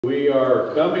We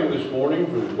are coming this morning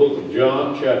from the book of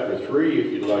John, chapter 3, if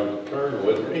you'd like to turn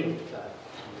with me.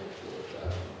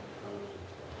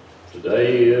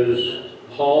 Today is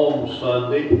Palm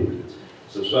Sunday,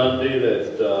 the Sunday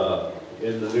that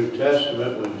in the New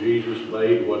Testament when Jesus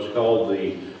made what's called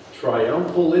the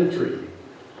triumphal entry.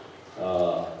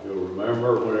 You'll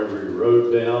remember whenever he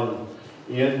rode down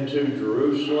into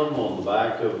Jerusalem on the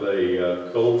back of a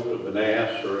colt of an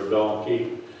ass or a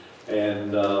donkey.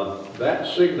 And that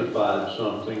signified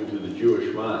something to the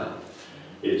Jewish mind.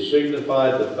 It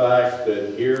signified the fact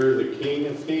that here the King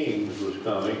of Kings was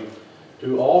coming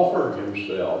to offer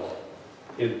himself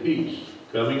in peace,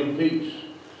 coming in peace.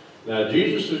 Now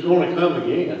Jesus is going to come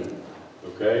again,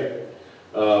 okay?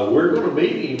 We're going to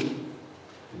meet him.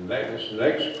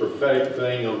 Next prophetic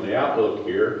thing on the outlook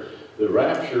here, the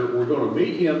rapture, we're going to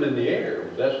meet him in the air.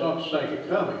 But that's not the second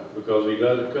coming, because he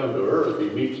doesn't come to earth. He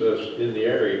meets us in the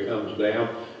air. He comes down,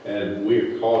 and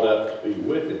we're caught up to be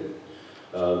with him.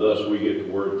 Thus we get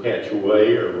the word catch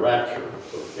away or rapture,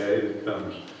 okay, that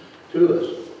comes to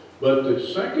us. But the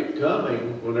second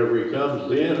coming, whenever he comes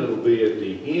then, it'll be at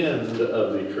the end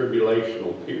of the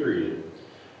tribulational period.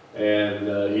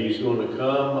 And he's going to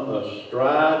come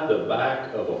astride the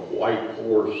back of a white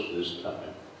horse this time.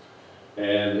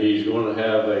 And he's going to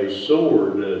have a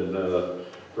sword and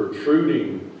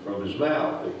protruding from his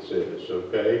mouth, it says,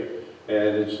 okay?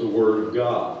 And it's the Word of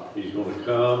God. He's going to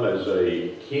come as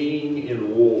a king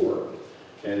in war.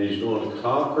 And he's going to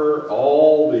conquer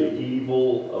all the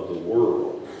evil of the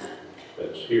world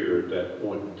that's here at that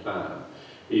point in time.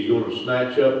 He's going to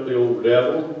snatch up the old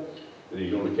devil, and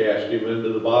he's going to cast him into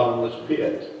the bottomless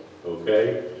pit,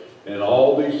 okay? And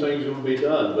all these things will be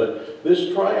done. But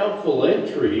this triumphal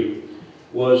entry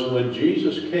was when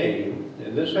Jesus came,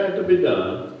 and this had to be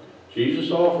done.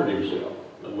 Jesus offered himself.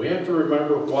 And we have to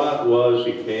remember why it was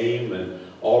he came and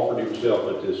offered himself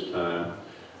at this time.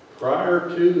 Prior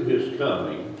to his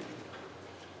coming,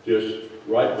 just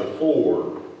right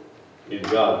before, in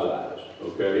God's eyes,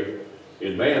 okay?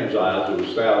 In man's eyes, it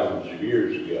was thousands of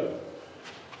years ago.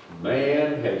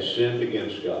 Man had sinned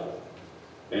against God.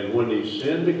 And when he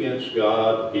sinned against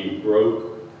God, he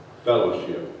broke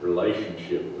fellowship,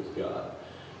 relationship with God.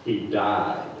 He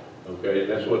died, okay?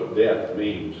 That's what death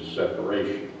means, is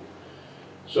separation.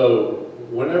 So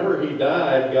whenever he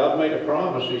died, God made a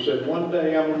promise. He said, one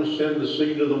day I'm going to send the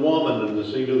seed of the woman, and the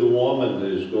seed of the woman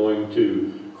is going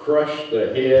to crush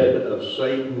the head of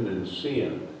Satan and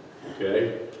sin,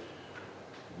 okay?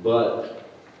 But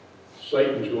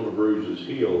Satan's going to bruise his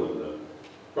heel in the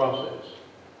process.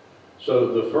 So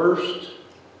the first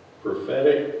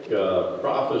prophetic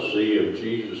prophecy of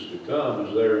Jesus to come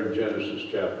is there in Genesis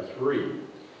chapter 3.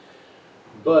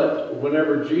 But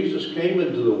whenever Jesus came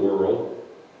into the world,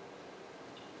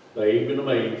 babe in a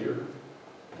manger,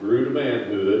 grew to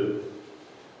manhood,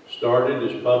 started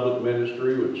his public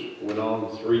ministry, which went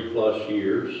on 3+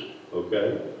 years,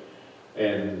 okay,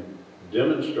 and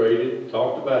demonstrated,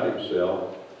 talked about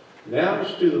himself. Now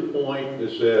it's to the point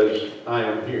that says, I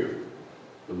am here.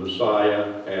 The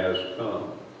Messiah has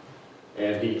come.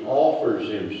 And he offers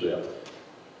himself.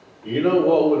 You know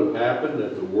what would have happened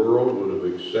if the world would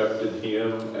have accepted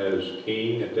him as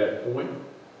king at that point?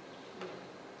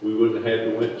 We wouldn't have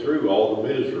had to went through all the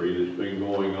misery that's been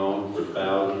going on for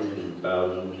thousands and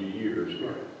thousands of years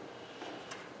here.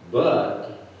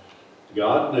 But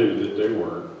God knew that they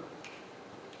weren't.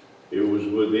 It was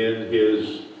within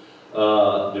his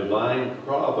divine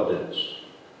providence,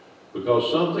 because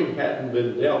something hadn't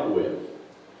been dealt with.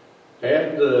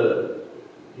 Had the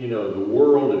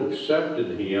world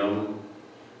accepted him,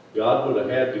 God would have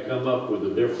had to come up with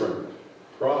a different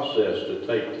process to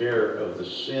take care of the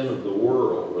sin of the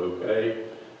world, okay?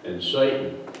 And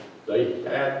Satan, they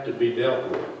had to be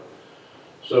dealt with.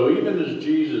 So even as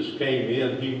Jesus came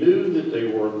in, he knew that they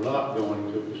were not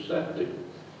going to accept him.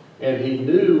 And he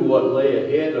knew what lay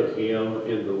ahead of him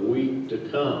in the week to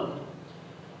come.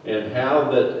 And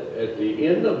how that at the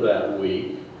end of that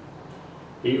week,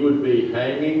 he would be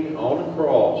hanging on a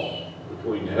cross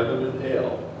between heaven and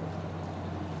hell.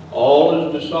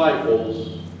 All his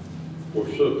disciples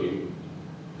forsook him,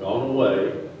 gone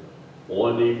away,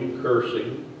 one even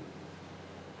cursing,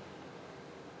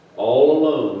 all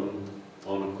alone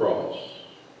on a cross.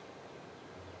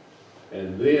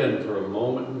 And then for a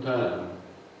moment in time,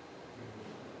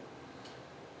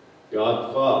 God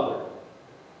the Father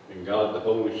and God the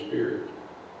Holy Spirit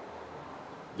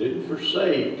didn't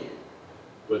forsake,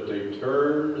 but they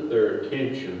turned their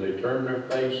attention, they turned their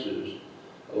faces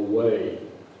away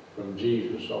from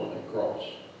Jesus on that cross.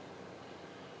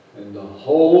 And the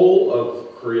whole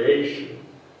of creation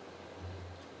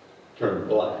turned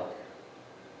black.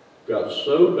 got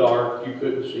so dark you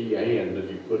couldn't see your hand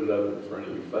if you put it up in front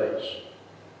of your face.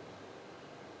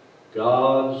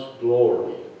 God's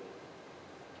glory,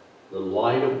 the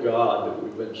light of God that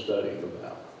we've been studying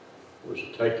about, was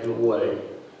taken away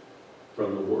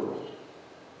from the world.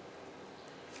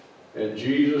 And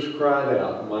Jesus cried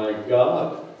out, my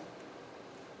God,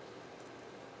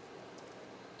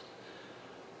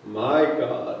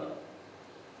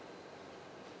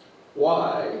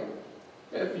 why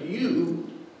have you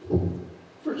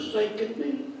forsaken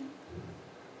me?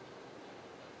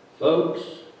 Folks,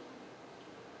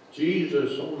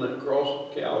 Jesus on that cross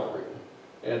of Calvary,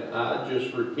 and I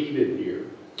just repeated here,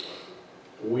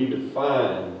 we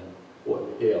define what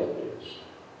hell is.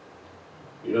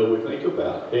 You know, we think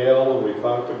about hell and we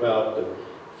talk about the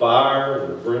fire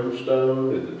and the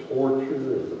brimstone and the torture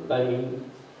and the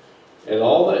pain. And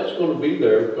all that's going to be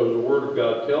there because the Word of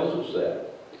God tells us that.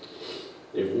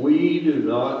 If we do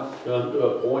not come to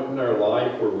a point in our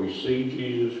life where we see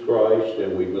Jesus Christ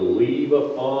and we believe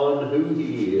upon who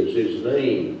He is, His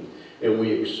name, and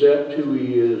we accept who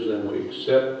He is and we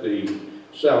accept the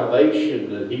salvation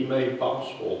that He made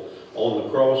possible on the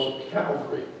cross of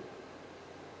Calvary,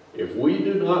 if we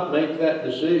do not make that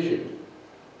decision,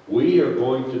 we are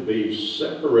going to be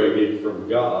separated from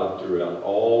God throughout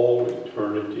all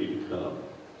eternity to come.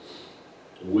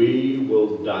 We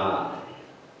will die.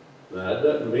 Now, that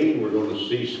doesn't mean we're going to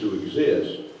cease to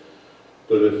exist.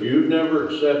 But if you've never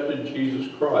accepted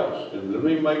Jesus Christ, and let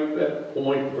me make that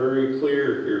point very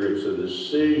clear here, it's a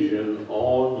decision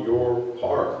on your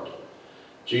part.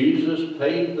 Jesus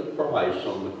paid the price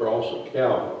on the cross of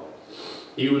Calvary.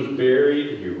 He was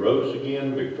buried, He rose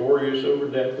again, victorious over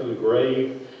death and the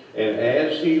grave. And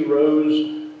as He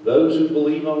rose, those who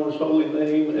believe on His holy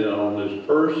name and on His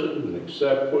person and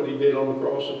accept what He did on the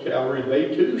cross of Calvary,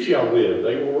 they too shall live.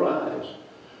 They will rise.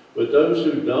 But those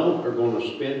who don't are going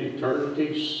to spend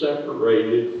eternity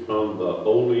separated from the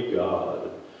holy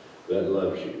God that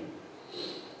loves you.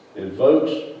 And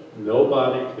folks,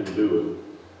 nobody can do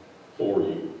it for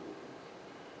you.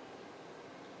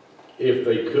 If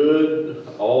they could,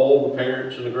 all the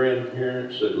parents and the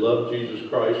grandparents that love Jesus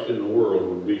Christ in the world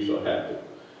would be so happy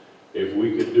if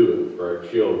we could do it for our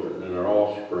children and our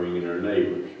offspring and our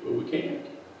neighbors. But we can't.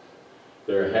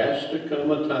 There has to come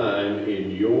a time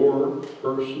in your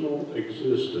personal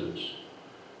existence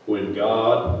when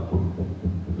God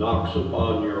knocks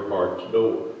upon your heart's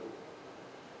door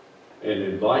and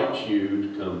invites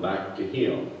you to come back to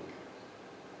Him.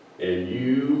 And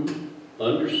you,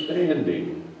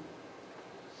 understanding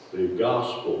the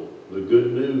gospel, the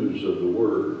good news of the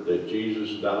Word, that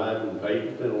Jesus died and paid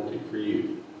the penalty for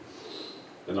you.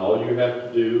 And all you have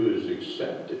to do is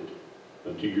accept it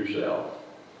unto yourself.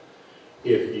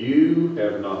 If you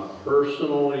have not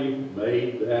personally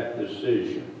made that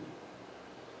decision,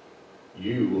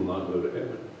 you will not go to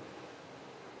heaven.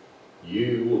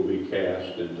 You will be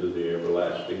cast into the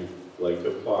everlasting lake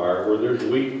of fire, where there's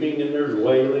weeping and there's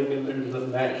wailing and there's the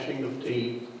gnashing of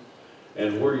teeth,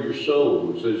 and where your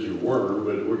soul, it says your worm,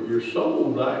 but where your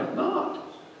soul dieth not.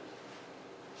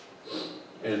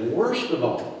 And worst of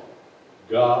all,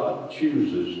 God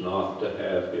chooses not to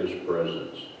have His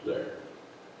presence there.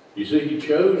 You see, He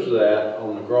chose that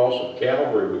on the cross of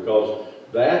Calvary because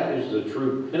that is the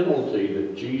true penalty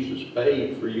that Jesus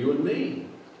paid for you and me.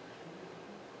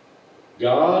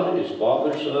 God is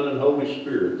Father, Son, and Holy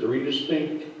Spirit, three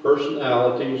distinct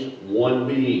personalities, one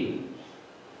being.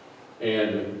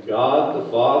 And God the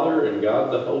Father and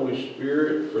God the Holy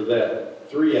Spirit, for that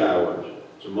 3 hours,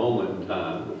 it's a moment in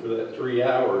time, but for that 3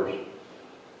 hours,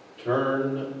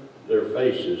 turned their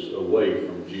faces away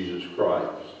from Jesus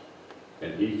Christ.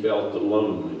 And He felt the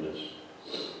loneliness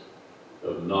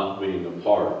of not being a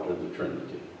part of the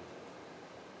Trinity.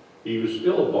 He was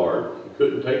still a part. He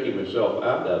couldn't take Himself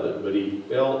out of it, but He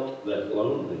felt that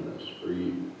loneliness for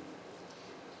you.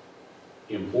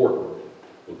 Important,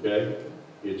 okay?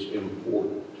 It's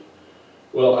important.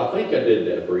 Well, I think I did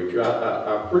that, preacher.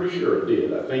 I'm pretty sure I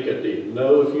did. I think I did.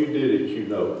 No, if you did it, you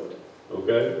know it,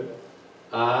 okay?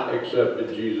 I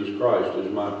accepted Jesus Christ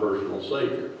as my personal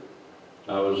Savior.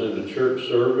 I was in the church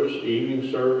service,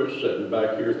 evening service, sitting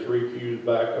back here 3 pews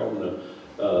back on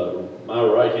my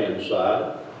right-hand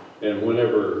side. And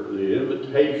whenever the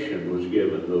invitation was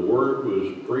given, the word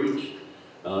was preached,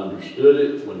 I understood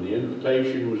it. When the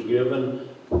invitation was given,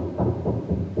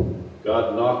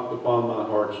 God knocked upon my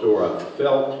heart's door. I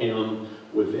felt Him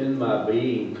within my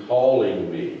being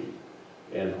calling me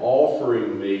and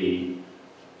offering me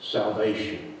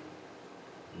salvation,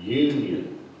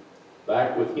 union,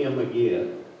 back with Him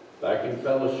again, back in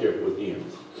fellowship with Him.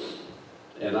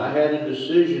 And I had a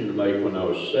decision to make when I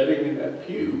was sitting in that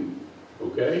pew,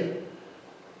 okay?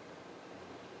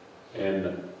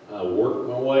 And I worked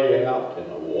my way out,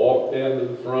 and I walked down to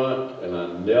the front, and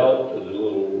I knelt at the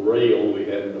little rail we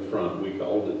had in the front. We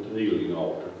called it the kneeling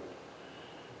altar.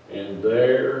 And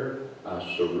there I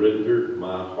surrendered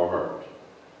my heart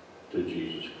to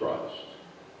Jesus Christ.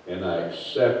 And I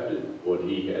accepted what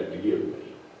he had to give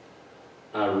me.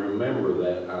 I remember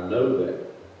that. I know that.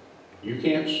 You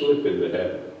can't slip into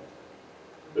heaven.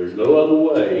 There's no other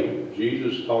way.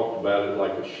 Jesus talked about it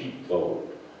like a sheepfold.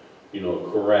 You know,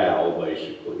 a corral,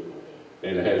 basically.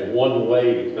 And it has one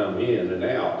way to come in and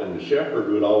out. And the shepherd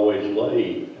would always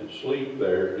lay and sleep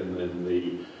there in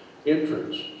the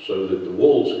entrance so that the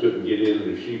wolves couldn't get in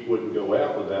and the sheep wouldn't go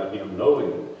out without him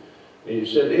knowing it. And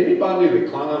he said, anybody that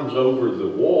climbs over the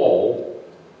wall,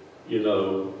 you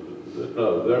know,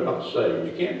 no, they're not saved.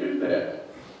 You can't do that.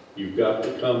 You've got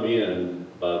to come in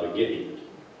by the gate.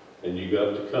 And you've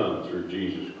got to come through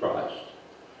Jesus Christ.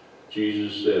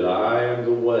 Jesus said, I am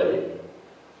the way,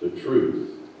 the truth,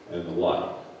 and the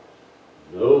life.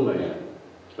 No man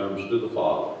comes to the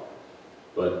Father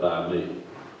but by me.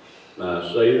 Now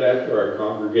I say that to our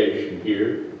congregation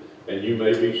here, and you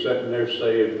may be sitting there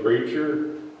saying,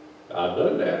 preacher, I've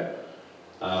done that.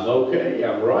 I'm okay,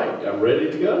 I'm right, I'm ready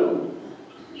to go.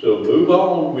 So move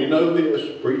on, we know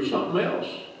this, preach something else.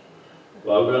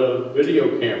 Well, I've got a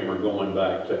video camera going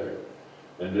back there,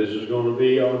 and this is going to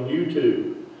be on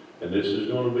YouTube, and this is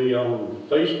going to be on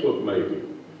Facebook maybe,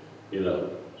 you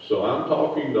know. So I'm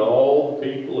talking to all the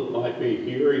people that might be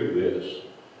hearing this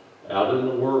out in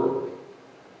the world.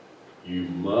 You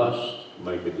must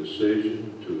make a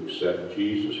decision to accept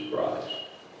Jesus Christ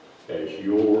as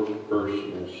your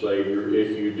personal Savior.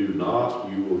 If you do not,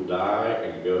 you will die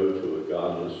and go to a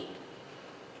godless,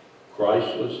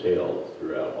 Christless hell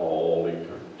throughout all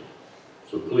eternity.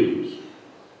 So please,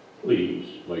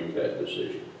 please make that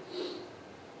decision.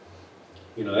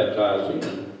 You know, that ties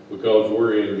in because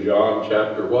we're in John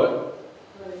chapter what?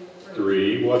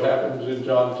 3. What happens in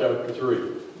John chapter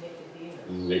 3?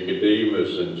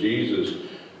 Nicodemus and Jesus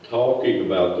talking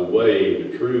about the way,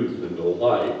 the truth, and the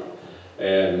light,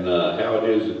 and how it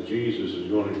is that Jesus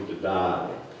is going to die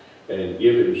and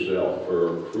give himself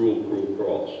for a cruel, cruel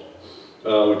cross.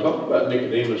 We talked about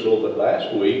Nicodemus a little bit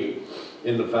last week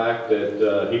in the fact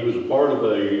that he was a part of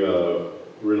a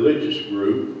religious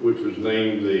group which was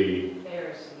named the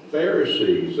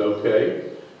Pharisees,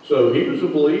 okay? So he was a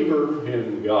believer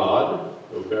in God,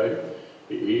 okay?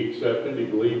 He accepted, he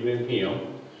believed in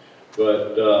him,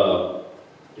 but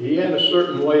he had a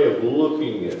certain way of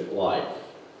looking at life.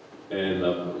 And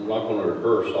I'm not going to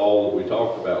rehearse all that we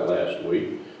talked about last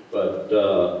week,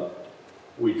 but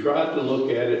we tried to look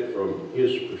at it from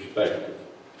his perspective.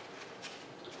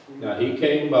 Now, he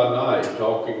came by night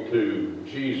talking to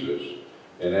Jesus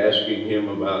and asking him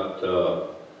about,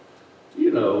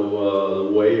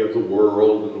 the way of the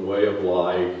world and the way of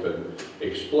life, and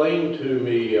explain to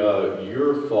me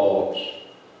your thoughts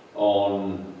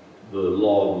on the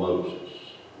law of Moses,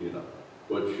 you know,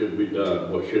 what should be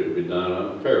done, what shouldn't be done.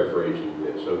 I'm paraphrasing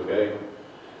this, okay?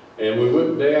 And we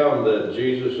went down that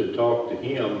Jesus had talked to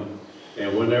him,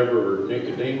 and whenever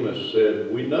Nicodemus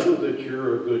said, we know that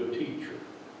you're a good teacher,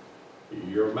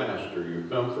 you're a master, you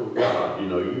come from God, you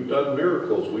know, you've done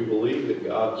miracles, we believe that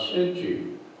God sent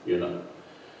you, you know.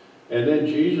 And then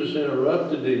Jesus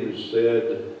interrupted him and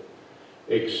said,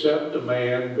 except a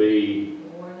man be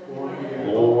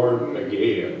born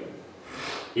again,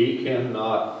 he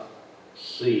cannot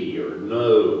see or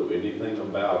know anything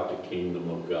about the kingdom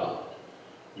of God.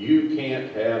 You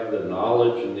can't have the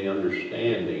knowledge and the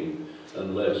understanding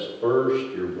unless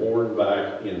first you're born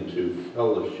back into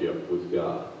fellowship with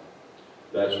God.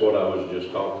 That's what I was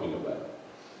just talking about.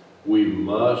 We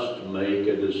must make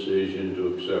a decision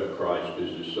to accept Christ as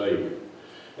his Savior.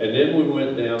 And then we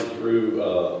went down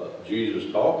through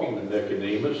Jesus talking to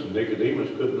Nicodemus, and Nicodemus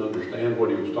couldn't understand what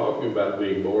he was talking about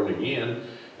being born again.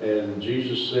 And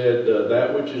Jesus said,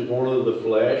 that which is born of the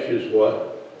flesh is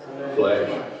what?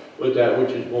 Flesh. But that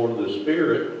which is born of the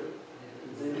Spirit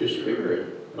is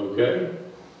spirit. Okay?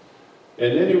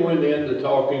 And then he went into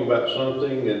talking about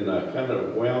something, and I kind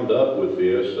of wound up with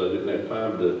this. I didn't have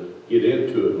time to get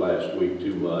into it last week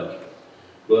too much.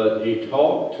 But he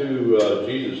talked to,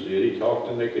 Jesus did, he talked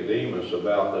to Nicodemus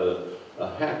about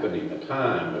a happening, a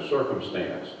time, a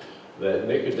circumstance that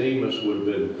Nicodemus would have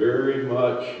been very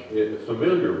much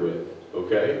familiar with,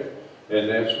 okay? And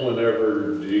that's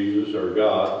whenever Jesus, or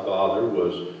God, Father,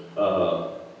 was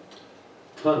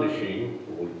punishing,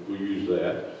 we'll use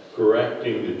that,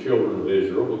 correcting the children of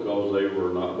Israel because they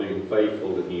were not being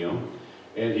faithful to him.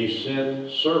 And he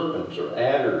sent serpents or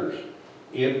adders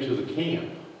into the camp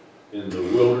in the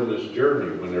wilderness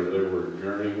journey whenever they were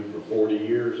journeying for 40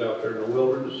 years out there in the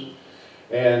wilderness.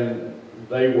 And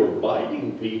they were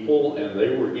biting people, and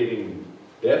they were getting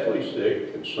deathly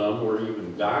sick, and some were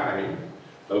even dying,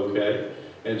 okay?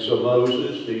 And so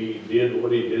Moses, he did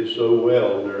what he did so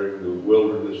well during the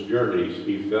wilderness journeys.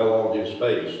 He fell on his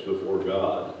face before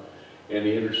God, and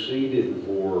he interceded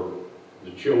for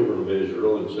the children of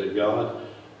Israel and said, God,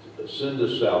 send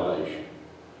us salvation.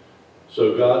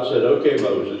 So God said, okay,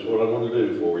 Moses, what I'm going to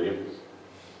do for you,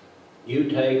 you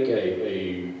take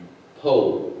a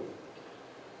pole,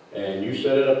 and you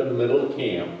set it up in the middle of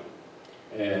camp,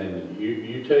 and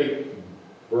you take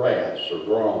brass or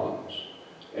bronze,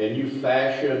 and you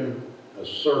fashion a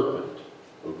serpent,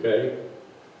 okay?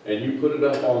 And you put it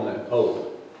up on that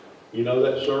pole. You know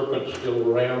that serpent's still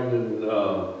around in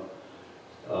the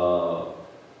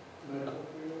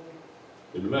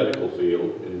medical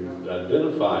field, and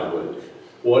identify with it.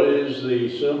 What is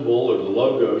the symbol or the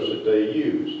logos that they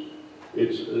use? I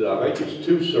think it's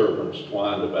two serpents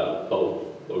twined about a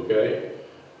pole, okay?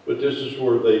 But this is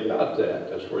where they got that.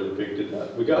 That's where they picked it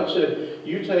up. But God said,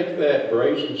 you take that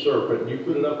brazen serpent and you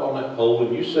put it up on that pole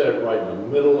and you set it right in the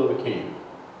middle of the camp,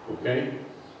 okay?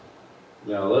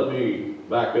 Now let me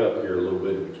back up here a little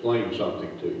bit and explain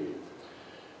something to you.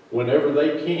 Whenever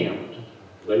they camped,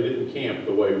 they didn't camp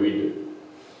the way we do.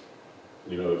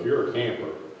 You know, if you're a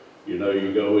camper, you know,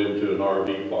 you go into an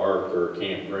RV park or a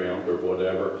campground or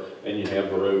whatever, and you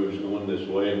have roads going this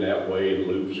way and that way, and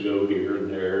loops go here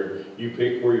and there. You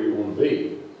pick where you want to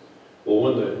be. Well,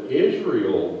 when the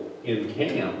Israel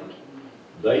encamped,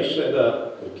 they set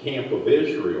up the camp of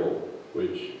Israel,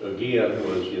 which again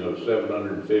was,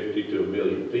 750 to 1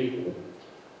 million people,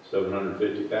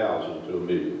 750,000 to 1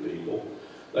 million people.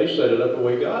 They set it up the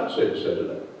way God said set it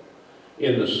up.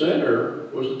 In the center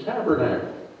was the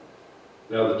tabernacle.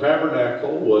 Now the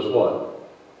tabernacle was what?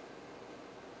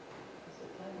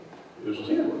 It was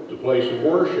tent, the place of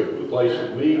worship, the place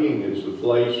of meeting. It's the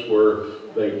place where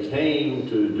they came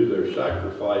to do their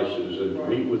sacrifices and to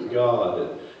meet with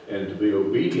God and to be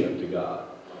obedient to God.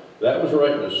 That was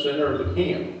right in the center of the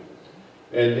camp.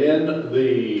 And then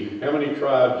how many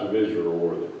tribes of Israel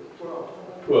were there?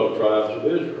 12 tribes of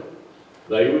Israel.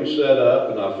 They would set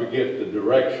up, and I forget the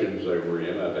directions they were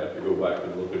in. I'd have to go back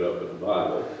and look it up in the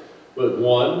Bible. But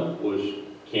one was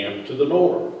camped to the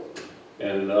north,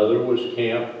 and another was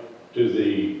camped to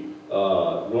the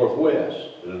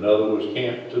northwest, and another was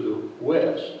camped to the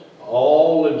west,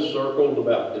 all encircled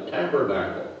about the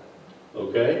tabernacle,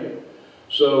 okay?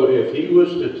 So if he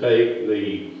was to take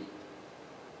the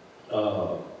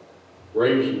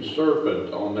brazen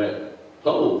serpent on that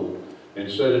pole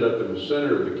and set it up in the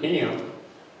center of the camp,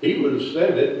 he would have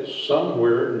set it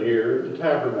somewhere near the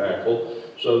tabernacle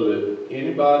so that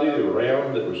anybody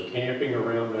around that was camping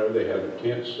around there, they had the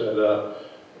tent set up,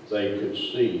 they could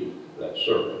see that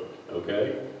serpent,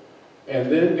 okay?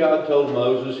 And then God told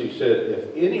Moses, he said,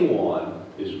 if anyone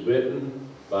is bitten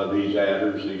by these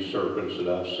adders, these serpents that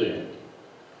I've sent,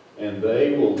 and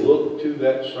they will look to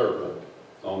that serpent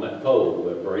on that pole,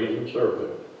 that brazen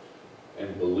serpent,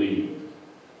 and believe.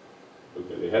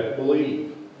 Okay, they had to believe.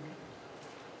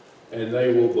 And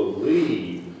they will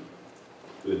believe,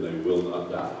 then they will not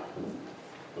die.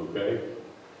 Okay?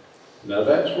 Now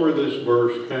that's where this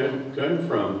verse came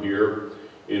from here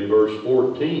in verse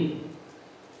 14,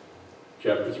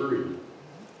 chapter 3.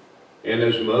 And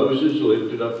as Moses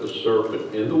lifted up the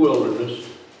serpent in the wilderness,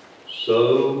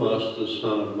 so must the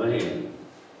Son of Man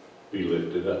be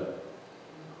lifted up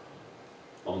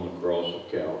on the cross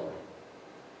of Calvary.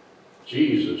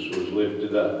 Jesus was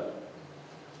lifted up.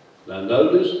 Now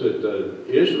notice that the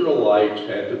Israelites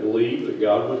had to believe that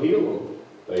God would heal them.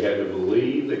 They had to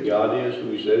believe that God is who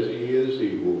he says he is,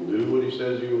 he will do what he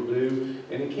says he will do,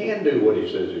 and he can do what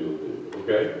he says he will do,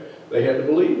 okay? They had to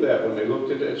believe that when they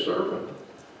looked at that serpent.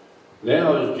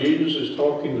 Now as Jesus is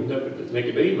talking to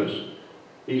Nicodemus,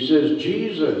 he says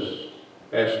Jesus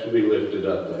has to be lifted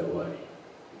up that way.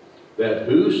 That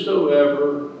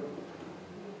whosoever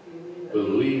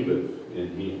believeth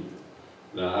in him.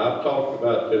 Now, I've talked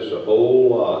about this a whole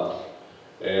lot,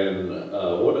 and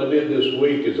what I did this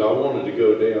week is I wanted to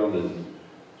go down and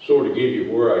sort of give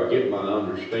you where I get my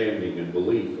understanding and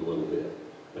belief a little bit.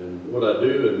 And what I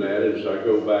do in that is I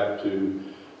go back to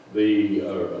the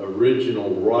original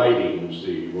writings,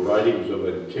 the writings of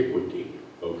antiquity,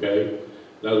 okay?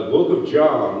 Now, the book of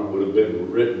John would have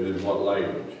been written in what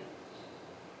language?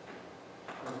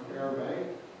 Aramaic.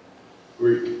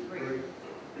 Greek.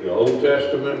 The Old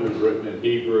Testament was written in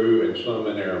Hebrew and some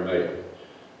in Aramaic.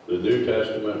 The New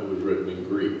Testament was written in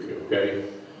Greek, okay?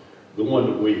 The one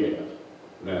that we have.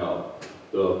 Now,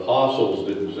 the apostles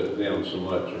didn't sit down so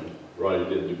much and write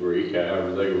it in the Greek.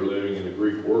 However, they were living in the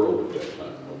Greek world at that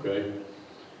time, okay?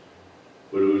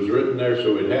 written there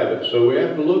so we'd have it. So we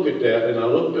have to look at that, and I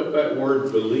looked up that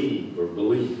word believe, or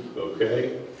belief,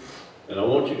 okay? And I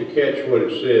want you to catch what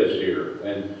it says here.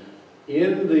 And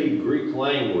in the Greek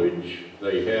language,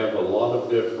 they have a lot of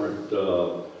different,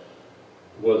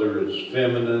 whether it's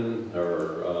feminine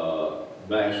or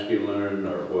masculine,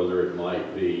 or whether it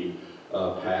might be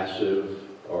passive,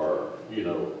 or, you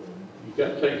know, you've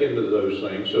got to take into those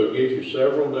things. So it gives you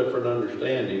several different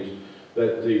understandings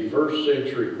that the first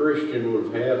century Christian would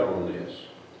have had on this.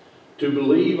 To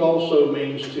believe also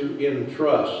means to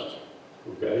entrust,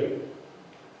 okay?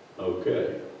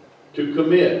 Okay. To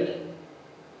commit,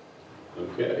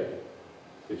 okay.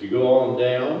 If you go on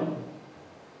down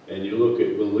and you look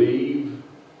at believe,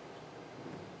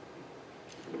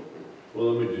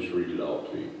 well, let me just read it all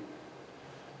to you.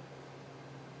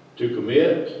 To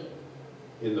commit,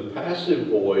 in the passive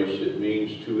voice, it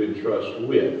means to entrust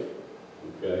with,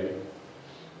 okay?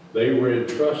 They were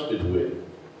entrusted with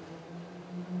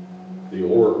the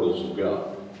oracles of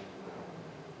God.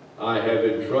 I have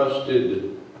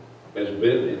entrusted, has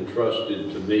been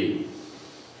entrusted to me.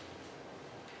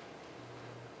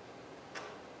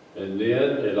 And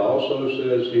then it also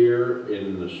says here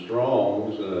in the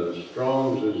Strong's,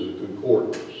 Strong's is a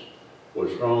concordance. What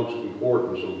Strong's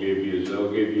concordance will give you is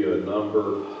they'll give you a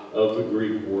number of the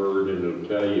Greek word, and it'll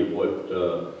tell you what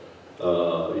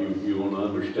you want to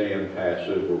understand,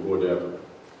 passive or whatever.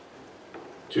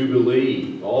 To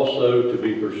believe, also to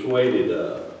be persuaded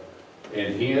of,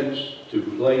 and hence to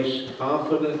place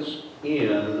confidence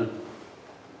in,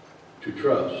 to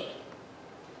trust.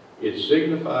 It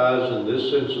signifies, in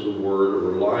this sense of the word, a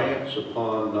reliance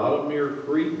upon not a mere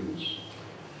credence.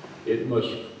 It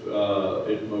most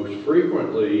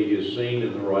frequently is seen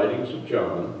in the writings of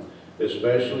John,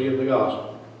 especially in the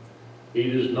Gospel.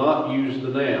 He does not use the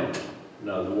noun.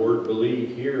 Now, the word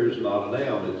believe here is not a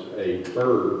noun, it's a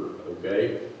verb,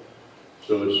 okay?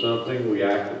 So it's something we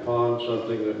act upon,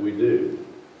 something that we do.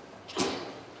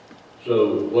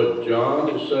 So what John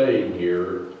is saying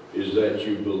here is that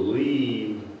you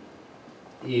believe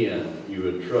in, you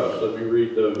entrust. Let me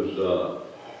read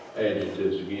those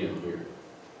adjectives again here.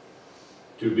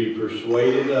 To be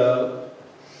persuaded of,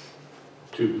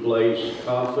 to place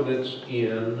confidence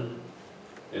in,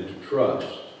 and to trust,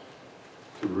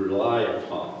 to rely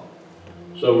upon.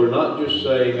 So we're not just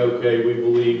saying, okay, we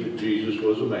believe that Jesus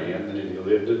was a man and he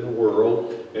lived in the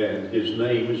world and his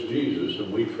name is Jesus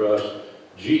and we trust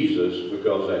Jesus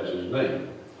because that's his name.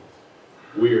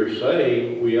 We are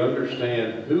saying we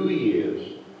understand who he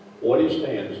is, what he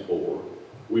stands for.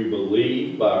 We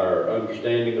believe by our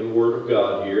understanding of the Word of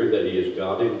God here that he is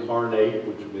God incarnate,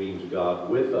 which means God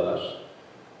with us,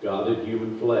 God in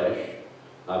human flesh.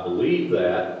 I believe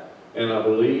that. And I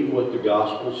believe what the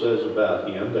gospel says about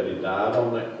him, that he died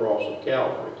on that cross of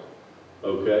Calvary.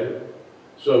 Okay?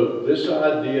 So this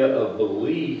idea of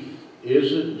belief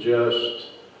isn't just,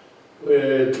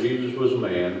 well, Jesus was a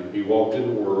man. He walked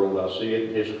in the world. I see it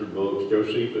in history books.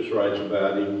 Josephus writes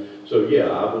about him. So yeah,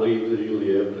 I believe that he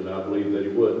lived and I believe that he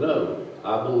would. No,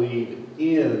 I believe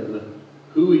in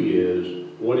who he is,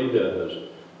 what he does,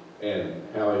 and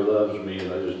how he loves me,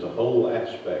 and that's just a whole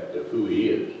aspect of who he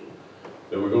is.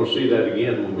 And we're going to see that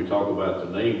again when we talk about the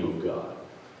name of God.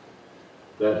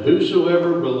 That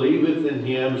whosoever believeth in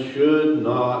him should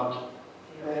not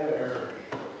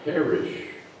perish.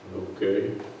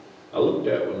 Okay. I looked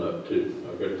that one up too.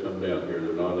 I've got to come down here.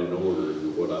 They're not in order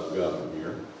of what I've got in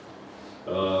here.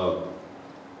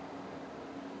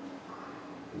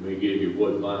 Let me give you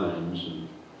what vines.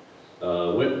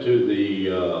 Went to the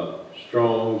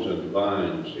Strongs and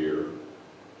Vines here.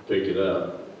 Pick it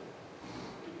up.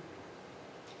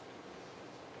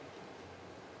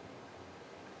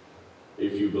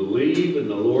 If you believe in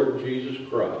the Lord Jesus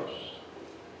Christ,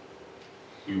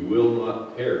 you will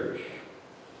not perish.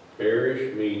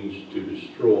 Perish means to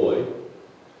destroy.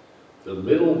 The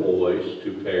middle voice,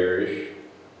 to perish,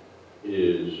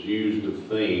 is used of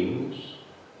things.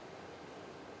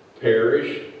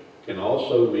 Perish can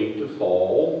also mean to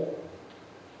fall.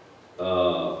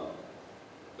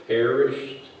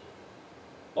 Perished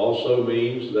also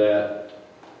means that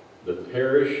the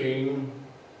perishing,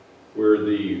 where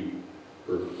the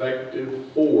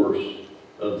perfective force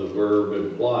of the verb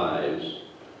implies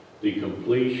the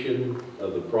completion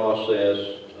of the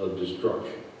process of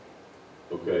destruction.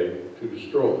 Okay? To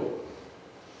destroy.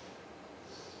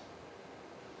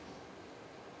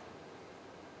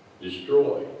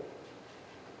 Destroy.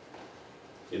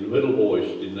 In the middle voice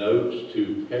denotes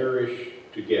to perish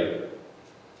together.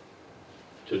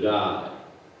 To die.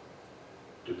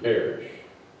 To perish.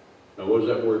 Now what does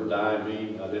that word die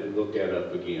mean? I didn't look that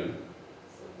up again.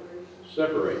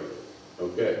 Separate.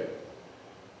 Okay.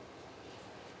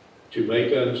 to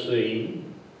make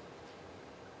unseen,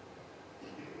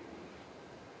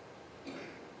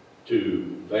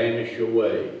 to vanish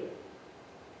away,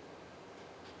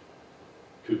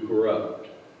 to corrupt,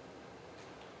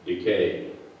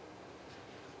 decay,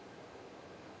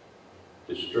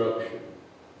 destruction,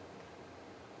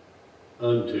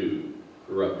 unto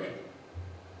corruption.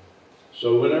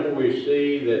 So whenever we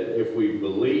see that if we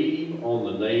believe on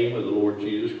the name of the Lord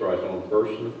Jesus Christ, on the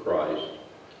person of Christ,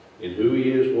 in who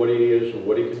he is, and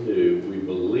what he can do, we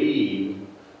believe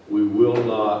we will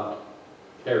not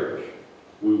perish.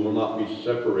 We will not be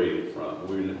separated from.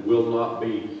 We will not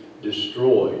be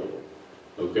destroyed.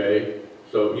 Okay?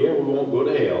 So, yeah, we won't go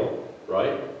to hell,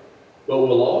 right? But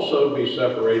we'll also be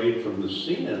separated from the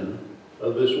sin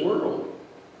of this world.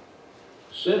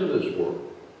 Sin of this world.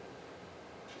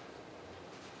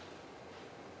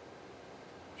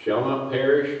 Shall not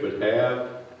perish, but have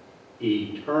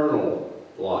eternal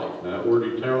life. Now, that word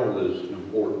eternal is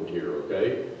important here,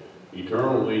 okay?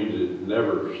 Eternal means it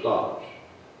never stops.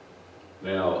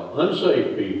 Now,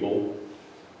 unsaved people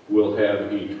will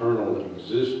have eternal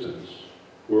existence.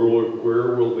 Where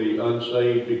will the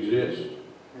unsaved exist?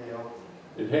 Hell.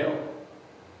 In hell.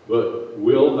 But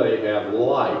will they have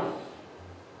life?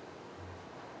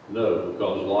 No,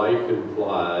 because life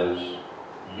implies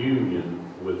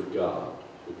union with God.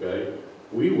 Okay?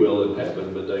 We will in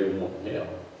heaven, but they won't in hell.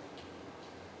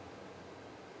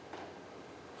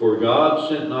 For God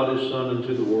sent not his Son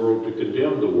into the world to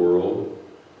condemn the world,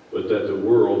 but that the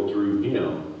world through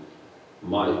him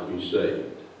might be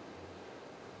saved.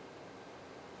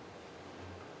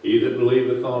 He that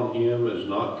believeth on him is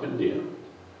not condemned,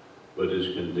 but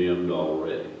is condemned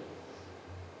already.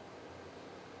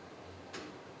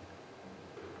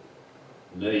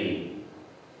 Name.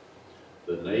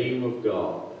 The name of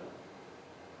God.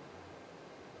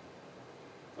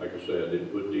 Like I said, I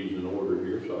didn't put these in order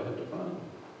here, so I had to find them.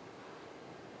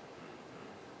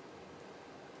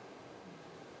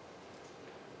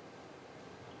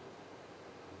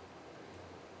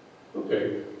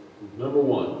 Okay, number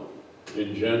one,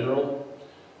 in general,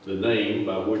 the name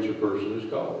by which a person is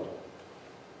called.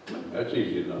 That's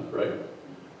easy enough, right?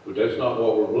 But that's not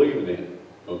what we're believing in,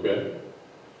 okay?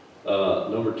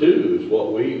 Number two is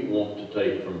what we want to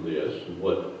take from this and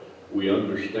what we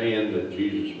understand that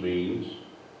Jesus means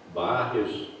by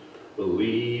his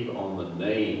believe on the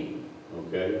name,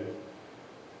 okay?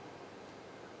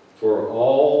 For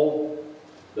all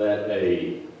that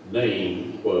a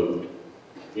name, quote,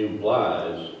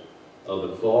 implies of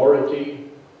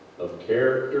authority, of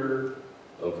character,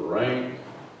 of rank,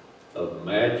 of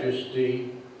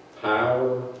majesty,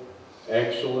 power,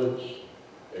 excellence,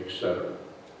 etc.,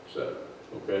 etc.,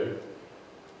 okay?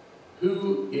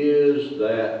 Who is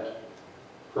that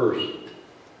person?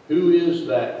 Who is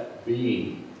that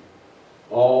being?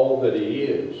 All that he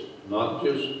is, not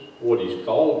just what he's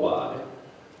called by,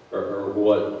 or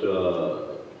what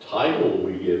title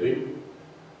we give him.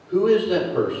 Who is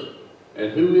that person?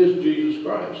 And who is Jesus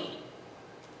Christ?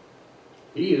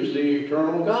 He is the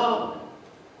eternal God.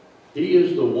 He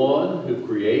is the one who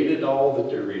created all that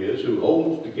there is, who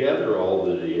holds together all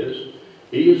that is.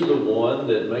 He is the one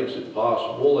that makes it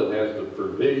possible and has the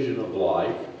provision of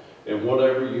life. And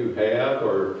whatever you have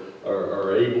or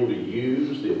are able to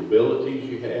use, the abilities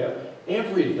you have,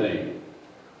 everything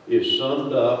is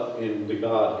summed up in the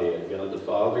Godhead. God the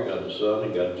Father, God the Son,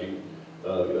 and God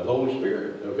the Holy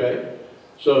Spirit. Okay?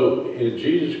 So in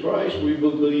Jesus Christ we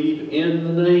believe in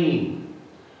the name.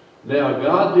 Now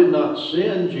God did not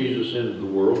send Jesus into the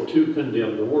world to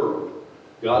condemn the world.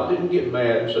 God didn't get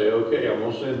mad and say, okay, I'm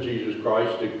going to send Jesus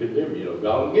Christ to condemn you.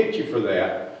 God will get you for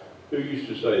that. Who used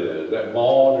to say that? Is that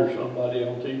Maud or somebody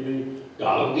on TV?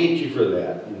 God will get you for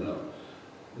that, you know.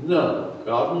 No,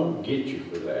 God won't get you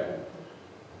for that.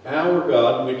 Our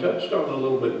God, and we touched on it a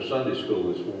little bit in Sunday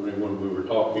school this morning when we were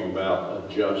talking about a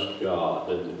just God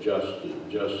and the just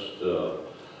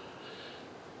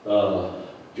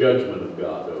judgment of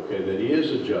God, okay, that he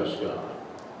is a just God.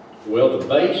 Well, the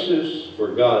basis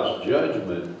for God's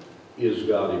judgment is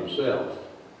God himself.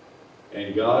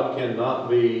 And God cannot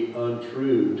be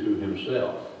untrue to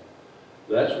himself.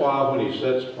 That's why when he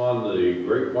sits upon the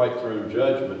great white throne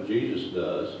judgment, Jesus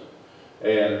does,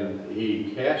 and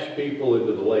he casts people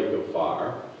into the lake of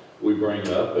fire, we bring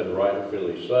up, and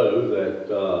rightfully so, that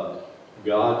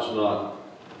God's not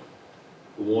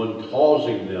the one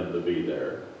causing them to be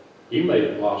there. He made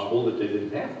it possible that they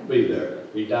didn't have to be there.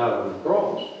 He died on the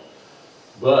cross.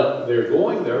 But they're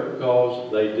going there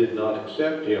because they did not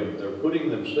accept him. They're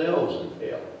putting themselves in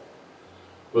hell.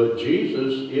 But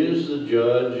Jesus is the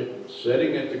judge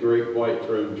sitting at the great white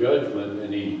throne judgment,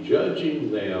 and he's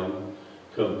judging them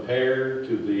compared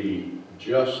to the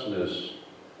justness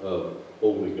of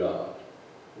holy God.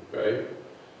 Okay?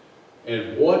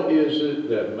 And what is it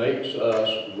that makes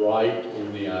us right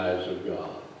in the eyes of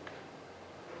God?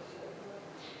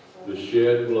 The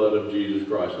shed blood of Jesus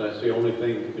Christ. And that's the only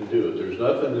thing that can do it. There's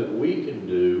nothing that we can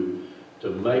do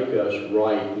to make us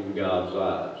right in God's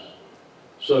eyes.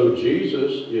 So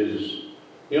Jesus is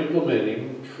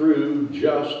implementing true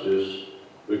justice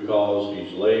because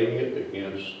he's laying it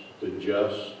against the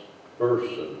just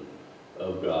person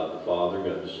of God the Father,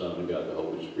 God the Son, and God the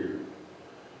Holy Spirit.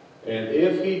 And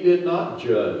if he did not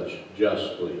judge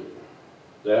justly,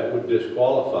 that would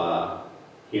disqualify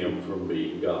him from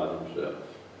being God himself.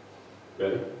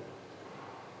 Okay?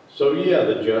 So yeah,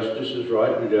 the justice is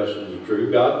right and the justice is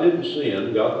true. God didn't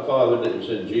sin. God the Father didn't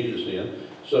send Jesus in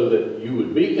so that you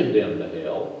would be condemned to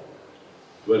hell.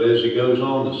 But as he goes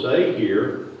on to say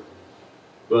here,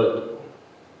 but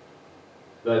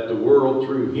that the world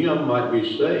through him might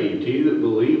be saved. He that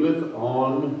believeth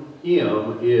on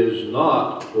him is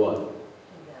not what?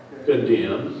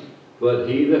 Condemned. But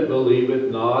he that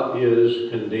believeth not is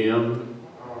condemned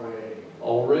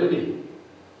already.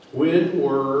 When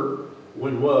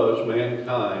was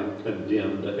mankind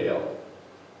condemned to hell?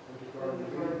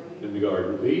 In the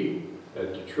Garden of Eden,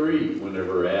 at the tree,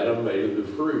 whenever Adam ate of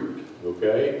the fruit,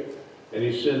 okay? And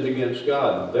he sinned against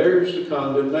God. There's the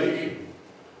condemnation.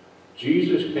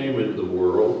 Jesus came into the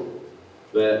world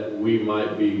that we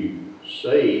might be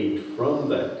saved from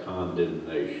that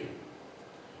condemnation,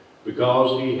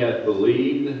 because he hath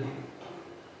believed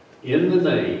in the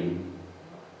name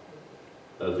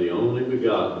of the only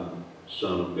begotten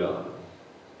Son of God.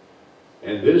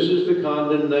 And this is the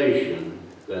condemnation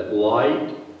that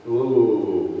light,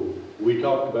 we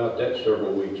talked about that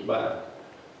several weeks back.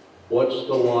 What's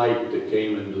the light that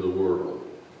came into the world?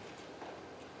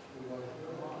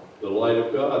 The light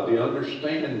of God, the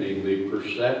understanding, the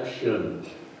perception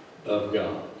of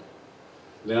God.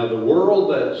 Now the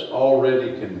world that's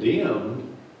already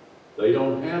condemned, they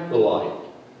don't have the light.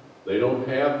 They don't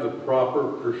have the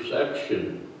proper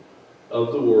perception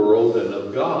of the world and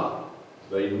of God.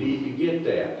 They need to get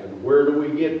that. And where do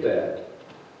we get that?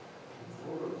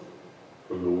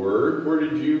 From the Word. Where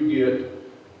did you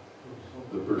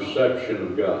get the perception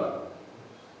of God?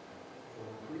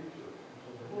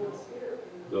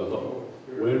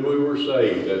 When we were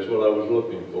saved, that's what I was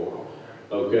looking for.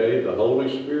 Okay, the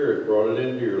Holy Spirit brought it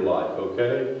into your life,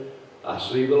 okay? I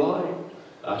see the light.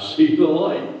 I see the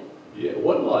light. Yeah,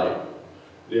 what light?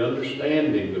 The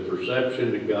understanding, the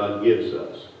perception that God gives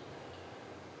us.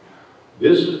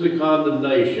 This is the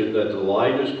condemnation, that the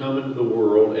light has come into the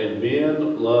world, and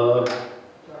men love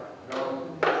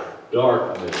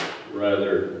darkness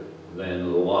rather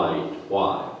than the light.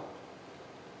 Why?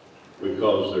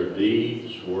 Because their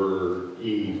deeds were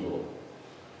evil.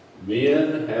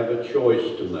 Men have a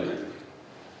choice to make.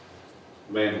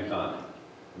 Mankind,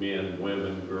 men,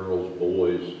 women, girls,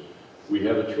 boys, we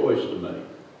have a choice to make.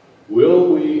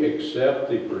 Will we accept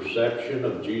the perception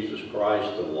of Jesus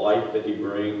Christ, the light that he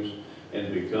brings,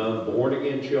 and become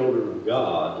born-again children of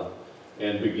God,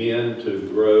 and begin to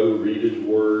grow, read his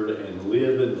word, and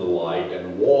live in the light,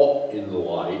 and walk in the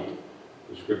light?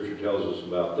 The scripture tells us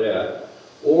about that.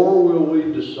 Or will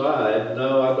we decide,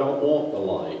 no, I don't want the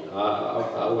light.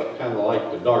 I kind of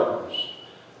like the darkness.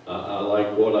 I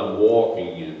like what I'm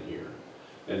walking in here.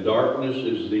 And darkness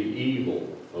is the evil,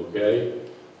 okay,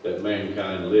 that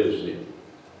mankind lives in.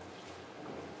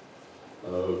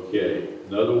 Okay,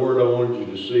 another word I wanted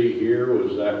you to see here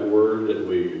was that word that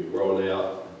we brought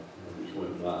out. I just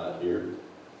went by it here.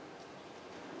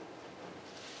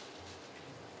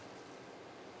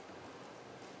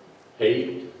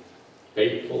 Hate.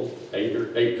 Hateful,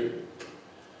 hater, hatred.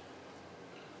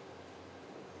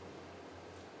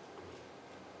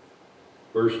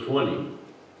 Verse 20.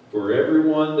 For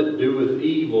everyone that doeth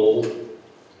evil,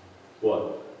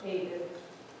 what? Hated.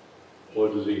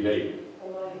 What does he hate?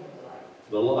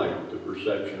 The light, the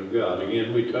perception of God.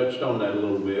 Again, we touched on that a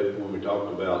little bit when we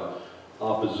talked about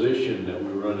opposition that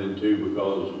we run into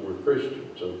because we're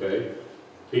Christians, okay?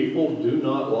 People do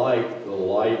not like the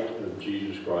light of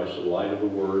Jesus Christ, the light of the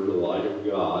Word, the light of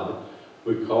God,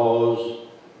 because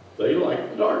they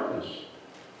like the darkness.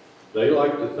 They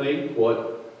like to think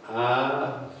what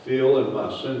I feel in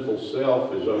my sinful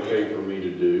self is okay for me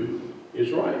to do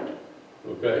is right,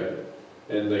 okay?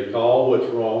 And they call what's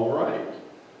wrong right.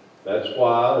 That's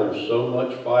why there's so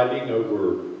much fighting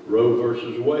over Roe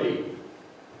versus Wade,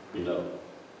 you know.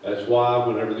 That's why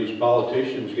whenever these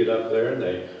politicians get up there and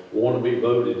they want to be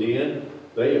voted in,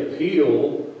 they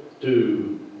appeal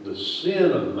to the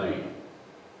sin of man.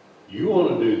 You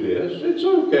want to do this, it's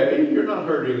okay. You're not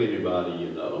hurting anybody,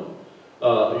 you know.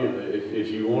 If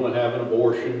you want to have an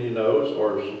abortion, you know, as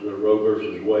far as the Roe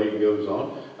versus Wade goes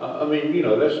on, I mean, you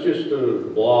know, that's just a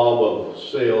blob of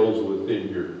cells within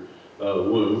your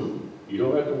womb. You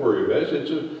don't have to worry about it. It's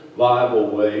a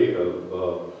viable way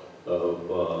of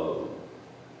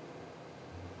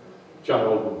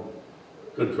child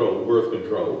control, birth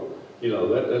control. You know,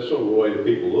 that's sort of the way that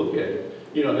people look at it.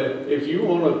 You know, if you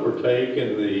want to partake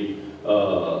in the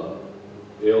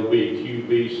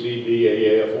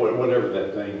LBQBCDAF, whatever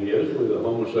that thing is, with the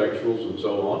homosexuals and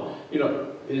so on, you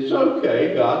know, it's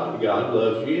okay. God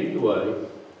loves you anyway.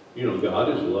 You know, God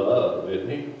is love, isn't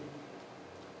He?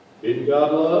 Isn't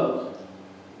God love?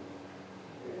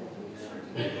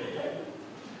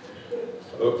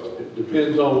 It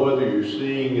depends on whether you're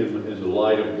seeing in the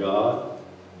light of God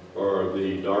or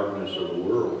the darkness of the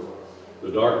world.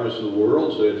 The darkness of the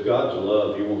world says God's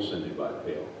love, He won't send anybody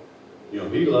to hell. You know,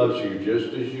 He loves you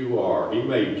just as you are. He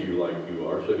made you like you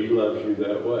are, so He loves you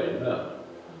that way.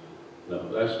 No,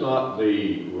 that's not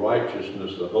the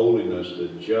righteousness, the holiness, the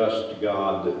just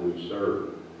God that we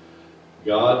serve.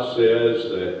 God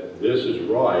says that this is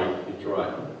right, it's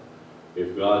right.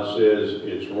 If God says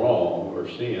it's wrong or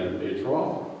sin, it's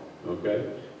wrong. Okay?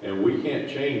 And we can't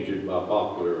change it by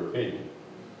popular opinion.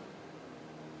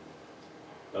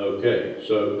 Okay,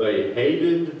 so they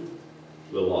hated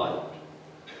the light.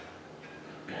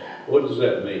 What does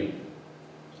that mean?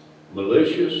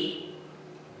 Malicious,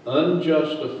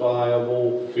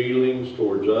 unjustifiable feelings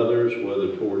towards others,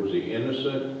 whether towards the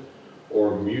innocent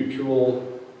or mutual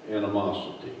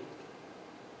animosity.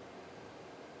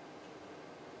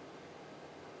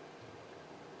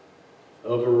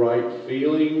 Of a right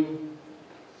feeling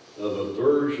of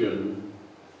aversion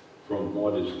from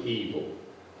what is evil.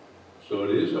 So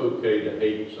it is okay to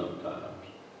hate sometimes,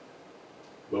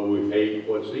 but we hate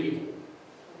what's evil.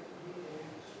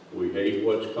 We hate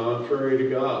what's contrary to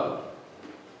God.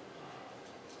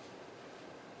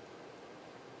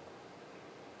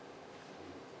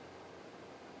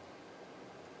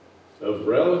 Of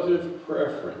relative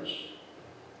preference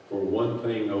for one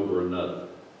thing over another,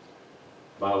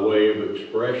 by way of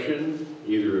expression,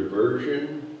 either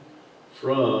aversion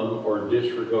from or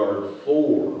disregard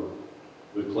for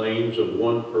the claims of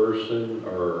one person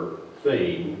or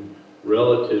thing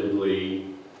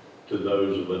relatively to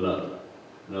those of another.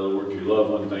 In other words, you love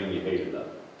one thing, you hate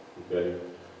another. Okay?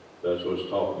 That's what it's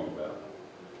talking about.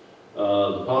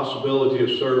 The possibility of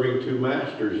serving two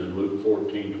masters in Luke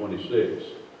 14:26.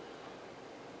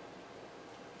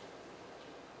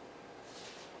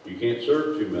 You can't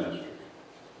serve two masters.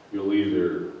 You'll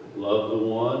either love the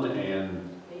one and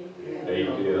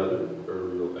hate the other,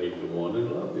 or you'll hate the one and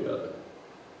love the other.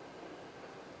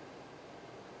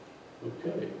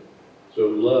 Okay. So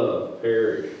love,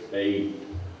 perish, hate.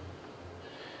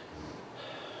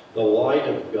 The light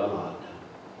of God.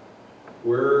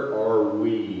 Where are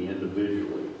we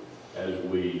individually as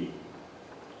we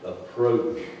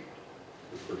approach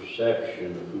the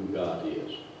perception of who God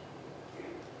is?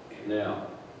 Now,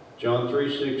 John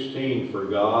 3:16, for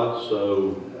God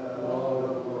so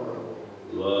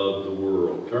loved the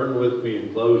world. Turn with me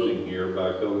in closing here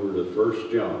back over to 1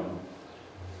 John,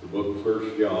 the book of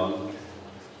 1 John,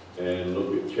 and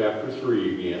look at chapter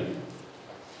 3 again.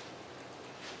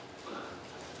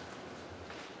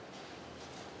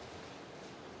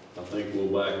 I think we'll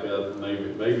back up,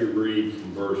 maybe read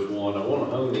from verse 1. I want to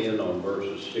hone in on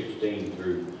verses 16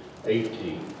 through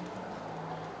 18.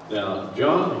 Now,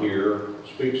 John here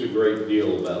speaks a great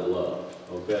deal about love,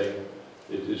 okay?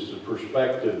 It is the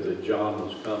perspective that John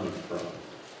was coming from.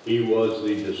 He was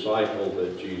the disciple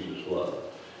that Jesus loved.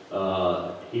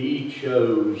 He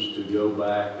chose to go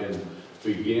back and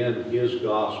begin his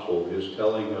gospel, his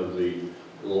telling of the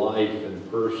life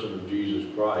and person of Jesus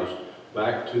Christ,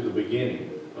 back to the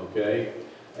beginning, okay?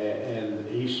 And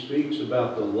he speaks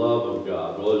about the love of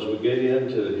God. Well, as we get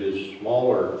into his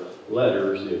smaller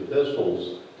letters, the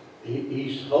epistles,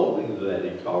 he's holding to that.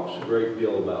 He talks a great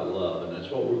deal about love, and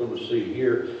that's what we're going to see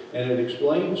here. And it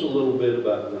explains a little bit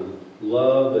about the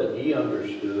love that he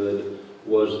understood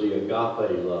was the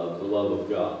agape love, the love of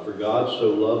God. For God so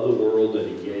loved the world that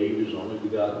he gave his only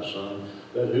begotten Son,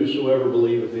 that whosoever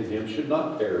believeth in him should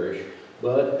not perish,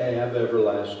 but have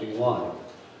everlasting life.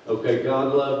 Okay,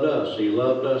 God loved us. He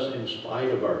loved us in spite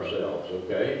of ourselves,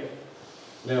 okay?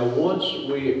 Now, once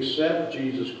we accept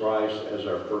Jesus Christ as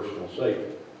our personal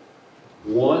Savior,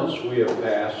 once we have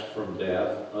passed from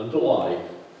death unto life,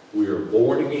 we are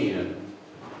born again,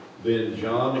 then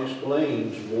John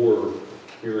explains more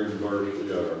here in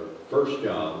 1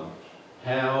 John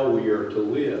how we are to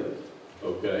live,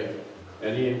 okay?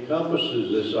 And he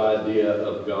encompasses this idea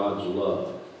of God's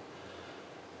love.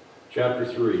 Chapter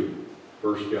 3,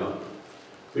 1 John.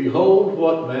 Behold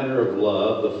what manner of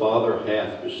love the Father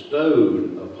hath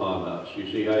bestowed upon us.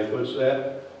 You see how he puts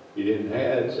that? He didn't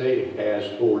say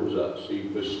has towards us. He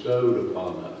bestowed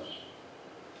upon us.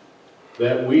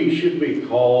 That we should be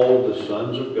called the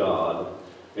sons of God,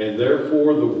 and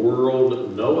therefore the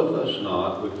world knoweth us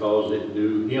not, because it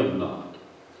knew him not.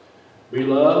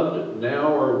 Beloved,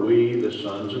 now are we the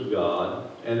sons of God,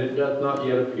 and it doth not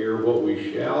yet appear what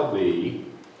we shall be,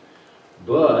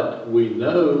 but we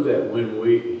know that when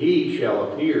he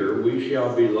shall appear, we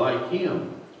shall be like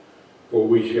him, for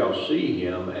we shall see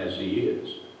him as he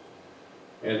is.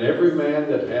 And every man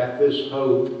that hath this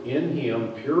hope in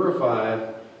him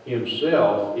purifieth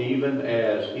himself, even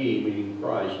as he, meaning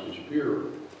Christ, is pure.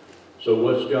 So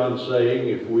what's John saying?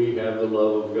 If we have the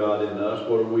love of God in us,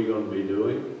 what are we going to be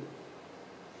doing?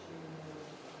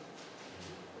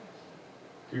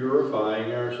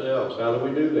 Purifying ourselves. How do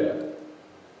we do that?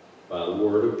 By the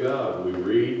Word of God. We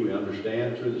read, we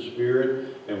understand through the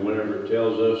Spirit, and whenever it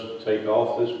tells us to take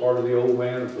off this part of the old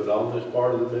man and put on this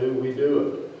part of the new, we do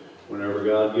it. Whenever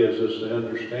God gives us the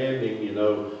understanding, you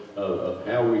know, of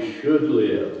how we should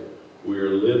live, we are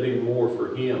living more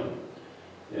for him.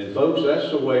 And folks, that's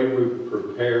the way we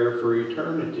prepare for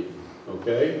eternity,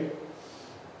 okay?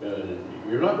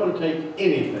 You're not going to take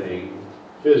anything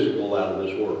physical out of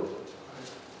this world,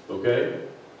 okay?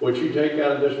 What you take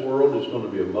out of this world is going to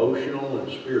be emotional and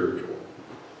spiritual.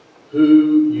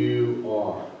 Who you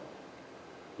are.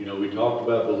 You know, we talked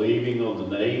about believing on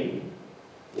the name.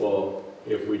 Well,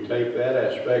 if we take that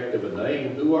aspect of a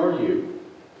name, who are you?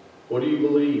 What do you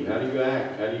believe? How do you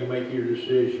act? How do you make your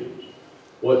decisions?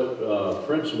 What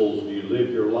principles do you live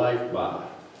your life by?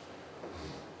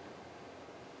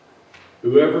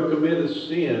 Whoever committeth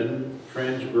sin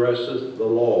transgresseth the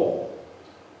law.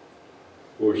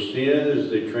 For sin is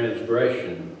the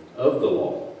transgression of the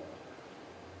law.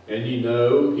 And ye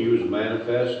know he was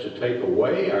manifest to take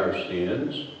away our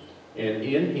sins, and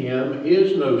in him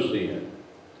is no sin.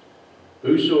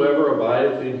 Whosoever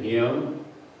abideth in him,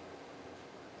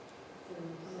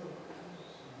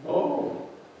 oh,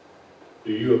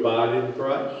 do you abide in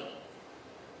Christ?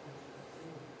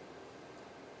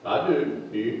 I do.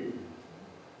 Do you?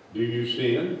 Do you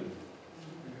sin?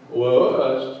 Well,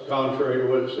 that's contrary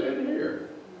to what's said here.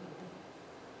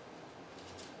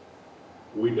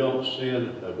 We don't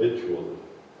sin habitually.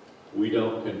 We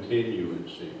don't continue in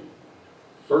sin.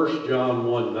 1 John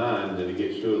 1:9, that he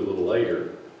gets to a little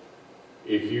later,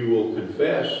 if you will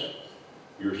confess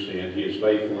your sin, he is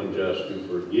faithful and just to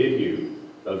forgive you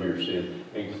of your sin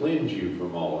and cleanse you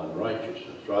from all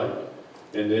unrighteousness, right?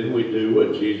 And then we do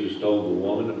what Jesus told the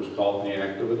woman that was caught in the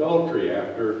act of adultery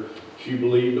after she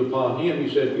believed upon him.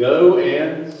 He said, go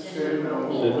and sin no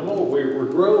more. Sin no more. We're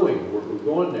growing. We're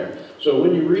going there. So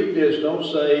when you read this, don't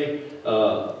say,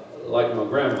 like my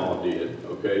grandma did,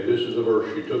 okay, this is a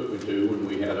verse she took me to when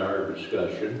we had our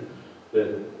discussion,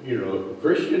 that, you know, a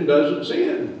Christian doesn't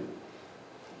sin.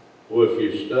 Well, if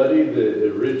you study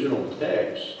the original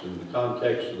text and the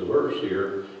context of the verse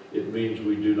here, it means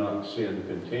we do not sin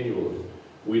continually.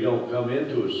 We don't come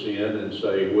into a sin and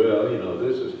say, well, you know,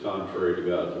 this is contrary to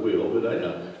God's will, but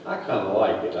I kind of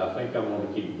like it. I think I'm going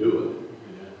to keep doing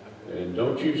it. And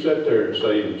don't you sit there and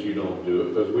say that you don't do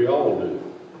it, because we all do,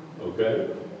 okay?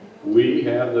 We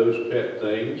have those pet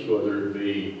things, whether it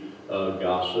be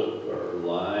gossip or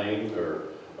lying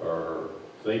or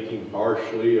thinking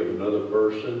harshly of another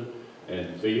person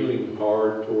and feeling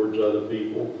hard towards other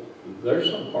people. There's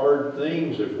some hard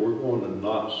things, if we're going to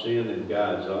not sin in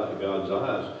God's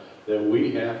eyes, that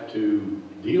we have to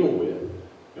deal with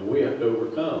and we have to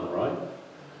overcome, right?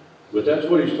 But that's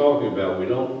what he's talking about. We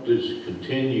don't just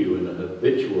continue and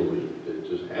habitually, it's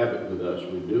just habit with us,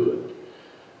 we do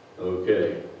it.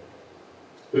 Okay.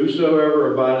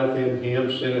 Whosoever abideth in him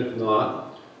sinneth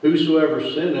not. Whosoever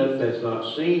sinneth hath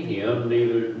not seen him,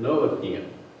 neither knoweth him.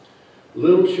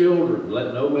 Little children,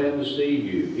 let no man deceive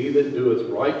you. He that doeth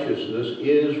righteousness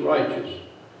is righteous,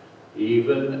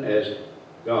 even as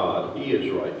God, he is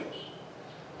righteous.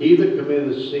 He that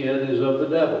committeth sin is of the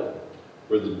devil,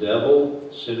 for the devil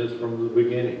sinneth from the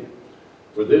beginning.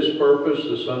 For this purpose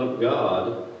the Son of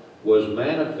God was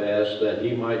manifest, that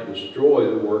he might destroy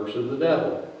the works of the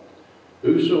devil.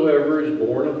 Whosoever is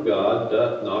born of God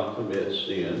doth not commit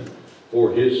sin,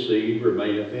 for his seed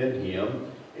remaineth in him,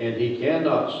 and he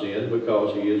cannot sin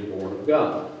because he is born of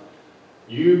God.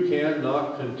 You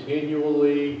cannot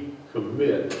continually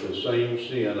commit the same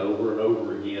sin over and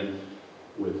over again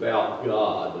without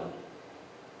God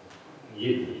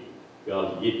getting you.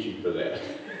 God will get you for that.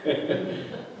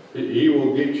 He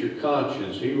will get your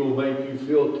conscience. He will make you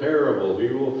feel terrible.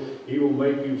 He will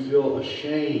make you feel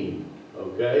ashamed.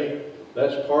 Okay?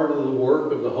 That's part of the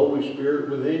work of the Holy Spirit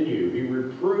within you. He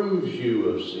reproves you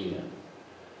of sin.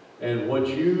 And what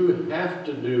you have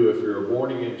to do if you're a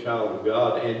born-again child of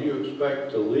God and you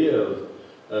expect to live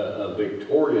a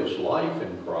victorious life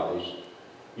in Christ,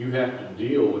 you have to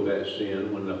deal with that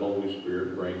sin when the Holy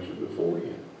Spirit brings it before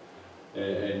you.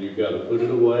 And you've got to put it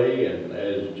away, and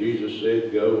as Jesus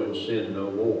said, go and sin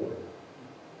no more.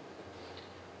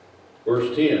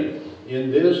 Verse 10,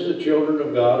 in this the children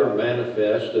of God are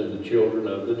manifest, and the children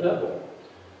of the devil.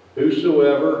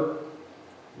 Whosoever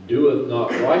doeth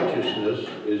not righteousness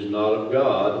is not of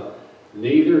God,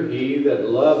 neither he that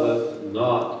loveth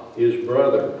not his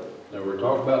brother. Now we're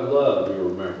talking about love, you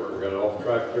remember. We got off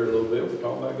track there a little bit. We're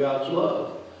talking about God's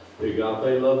love. The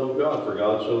agape love of God, for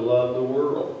God so loved the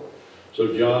world.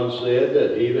 So John said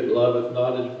that he that loveth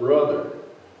not his brother.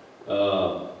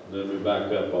 Let me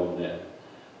back up on that.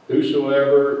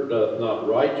 Whosoever doth not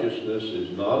righteousness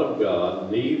is not of God,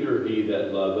 neither he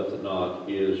that loveth not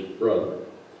his brother.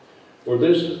 For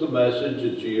this is the message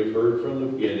that ye have heard from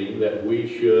the beginning, that we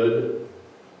should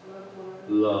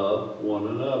love one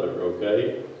another,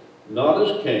 okay? Not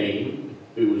as Cain,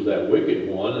 who was that wicked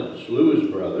one, and slew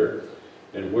his brother.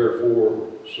 And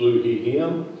wherefore slew he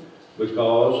him?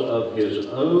 Because of his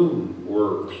own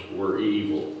works were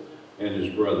evil, and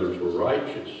his brothers were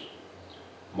righteous.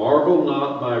 Marvel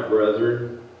not, my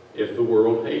brethren, if the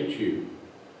world hates you.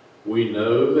 We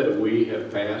know that we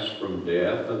have passed from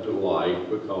death unto life,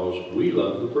 because we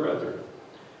love the brethren.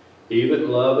 He that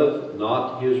loveth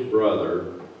not his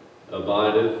brother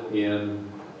abideth in,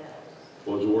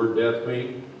 what does the word death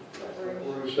mean?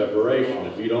 Separation.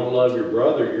 If you don't love your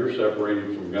brother, you're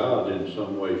separated from God in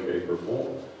some way, shape, or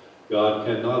form. God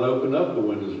cannot open up the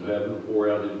windows of heaven and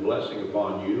pour out his blessing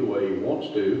upon you the way he wants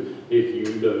to if you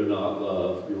do not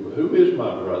love your brother. Who is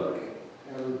my brother?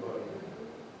 Everybody.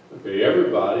 Okay,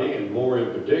 everybody, and more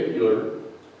in particular,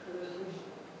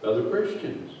 other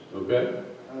Christians. Okay?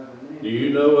 Do you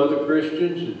know other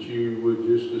Christians that you would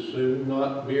just as soon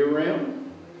not be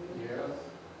around? Yes.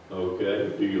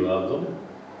 Okay. Do you love them?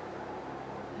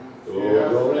 Oh,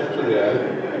 Yes. don't answer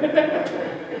that.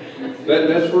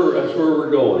 That's where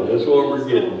we're going. That's what we're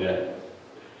getting at.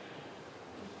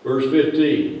 Verse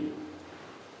 15.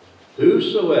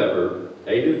 Whosoever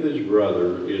hateth his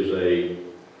brother is a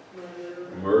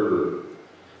murderer.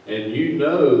 And you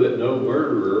know that no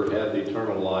murderer hath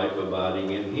eternal life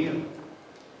abiding in him.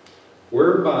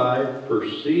 Whereby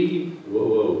perceive,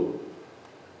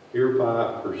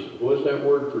 hereby, what's that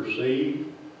word,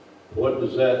 perceive? What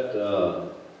does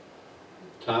that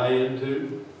tie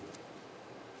into?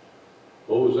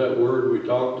 What was that word we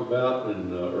talked about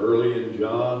early in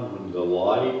John, when the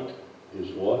light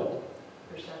is what?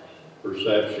 Perception.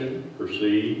 Perception,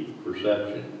 perceive,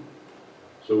 perception.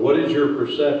 So what is your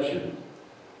perception?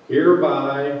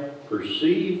 Hereby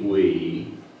perceive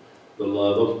we the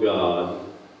love of God,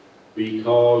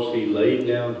 because he laid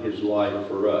down his life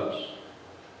for us.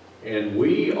 And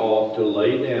we ought to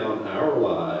lay down our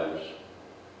lives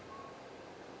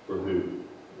for who?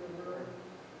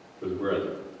 For the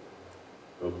brethren.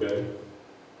 Okay?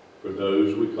 For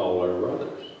those we call our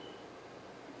brothers.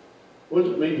 What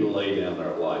does it mean to lay down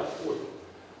our life for them?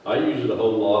 I use it a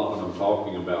whole lot when I'm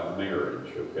talking about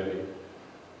marriage, okay?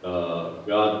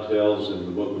 God tells in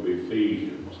the book of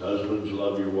Ephesians, husbands,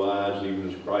 love your wives, even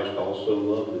as Christ also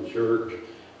loved the church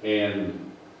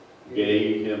and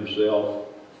gave himself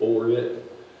for it.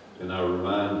 And I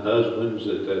remind husbands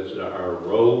that that's our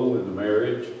role in the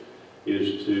marriage,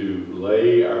 is to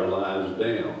lay our lives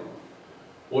down.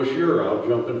 Well, sure, I'll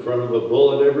jump in front of a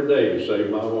bullet every day to save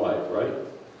my wife, right?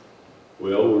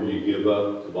 Well, will you give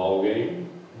up the ball game?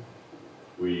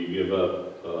 Will you give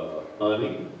up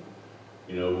hunting?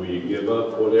 You know, will you give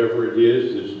up whatever it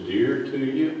is that's dear to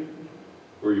you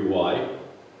for your wife?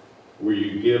 Will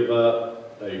you give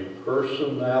up a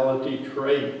personality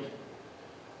trait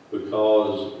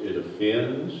because it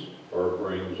offends or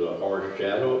brings a harsh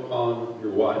shadow upon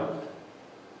your wife?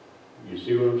 You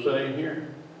see what I'm saying here?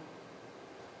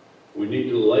 We need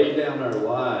to lay down our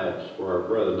lives for our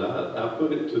brother. Now, I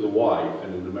put it to the wife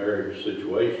and in the marriage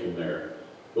situation there.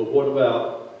 But what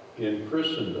about in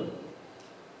Christendom?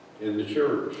 In the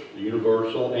church, the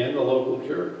universal and the local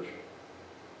church?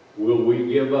 Will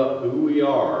we give up who we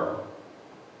are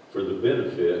for the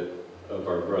benefit of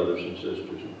our brothers and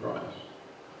sisters in Christ?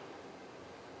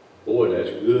 Boy, that's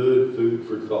good food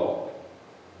for thought.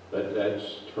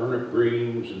 That's turnip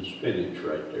greens and spinach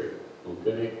right there,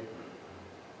 okay?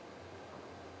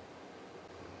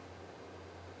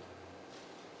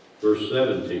 Verse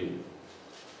 17.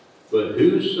 But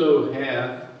whoso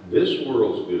hath this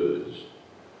world's goods,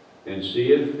 and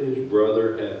seeth his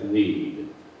brother hath need,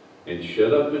 and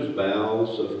shut up his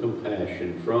bowels of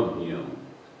compassion from him,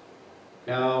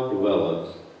 how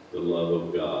dwelleth the love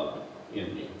of God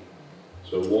in him?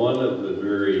 So one of the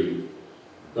very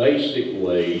basic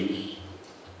ways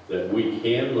that we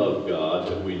can love God,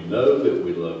 that we know that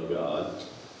we love God,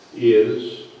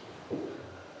 is,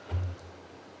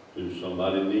 does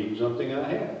somebody need something I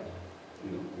have?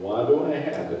 You know, why do I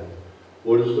have it?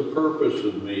 What is the purpose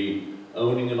of me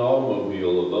owning an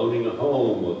automobile, of owning a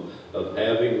home, of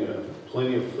having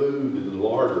plenty of food in the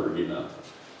larder, you know?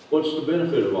 What's the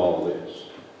benefit of all this?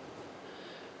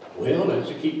 Well, that's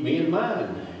to keep me in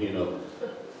mind, you know,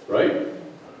 right?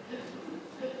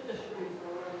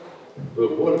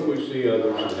 But what if we see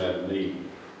others that have need?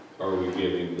 Are we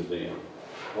giving to them?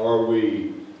 Are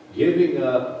we giving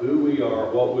up who we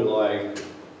are, what we like,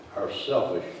 our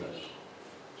selfishness,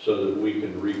 so that we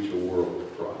can reach a world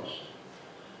with Christ?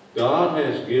 God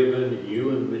has given you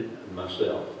and me,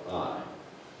 myself,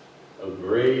 a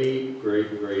great,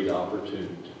 great, great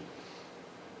opportunity.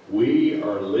 We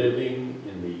are living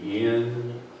in the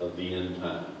end of the end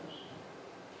times.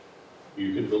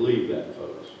 You can believe that,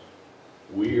 folks.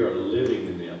 We are living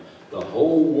in them. The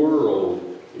whole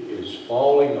world is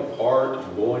falling apart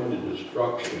and going to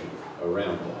destruction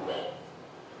around us.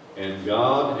 And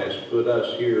God has put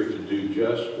us here to do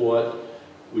just what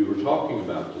we were talking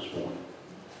about this morning.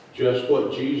 Just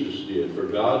what Jesus did. For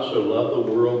God so loved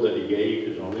the world that he gave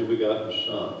his only begotten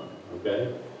Son.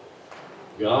 Okay?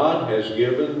 God has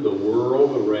given the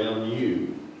world around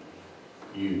you.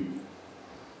 You.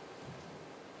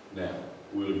 Now,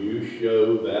 will you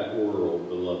show that world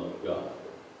the love of God?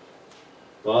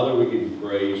 Father, we give you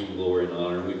praise and glory and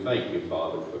honor. And we thank you,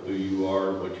 Father, for who you are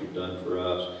and what you've done for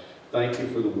us. Thank you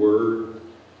for the word.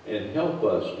 And help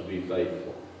us to be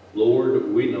faithful.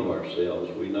 Lord, we know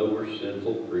ourselves. We know we're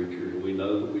sinful creatures. We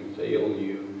know that we fail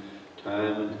you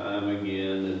time and time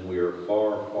again, and we are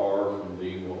far, far from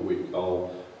being what we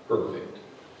call perfect.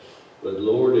 But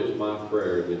Lord, it's my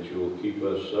prayer that you will keep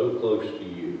us so close to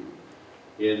you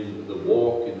in the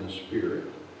walk in the Spirit,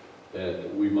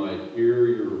 that we might hear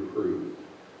your reproof,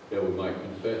 that we might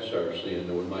confess our sin,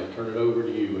 that we might turn it over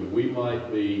to you, and we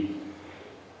might be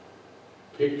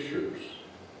pictures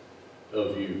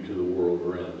of you to the world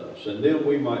around us. And then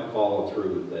we might follow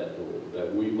through with that, Lord,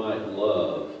 that we might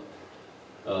love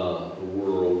the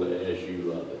world as you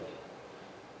love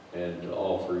it, and to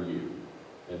offer you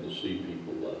and to see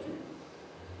people love you.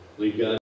 Lead God.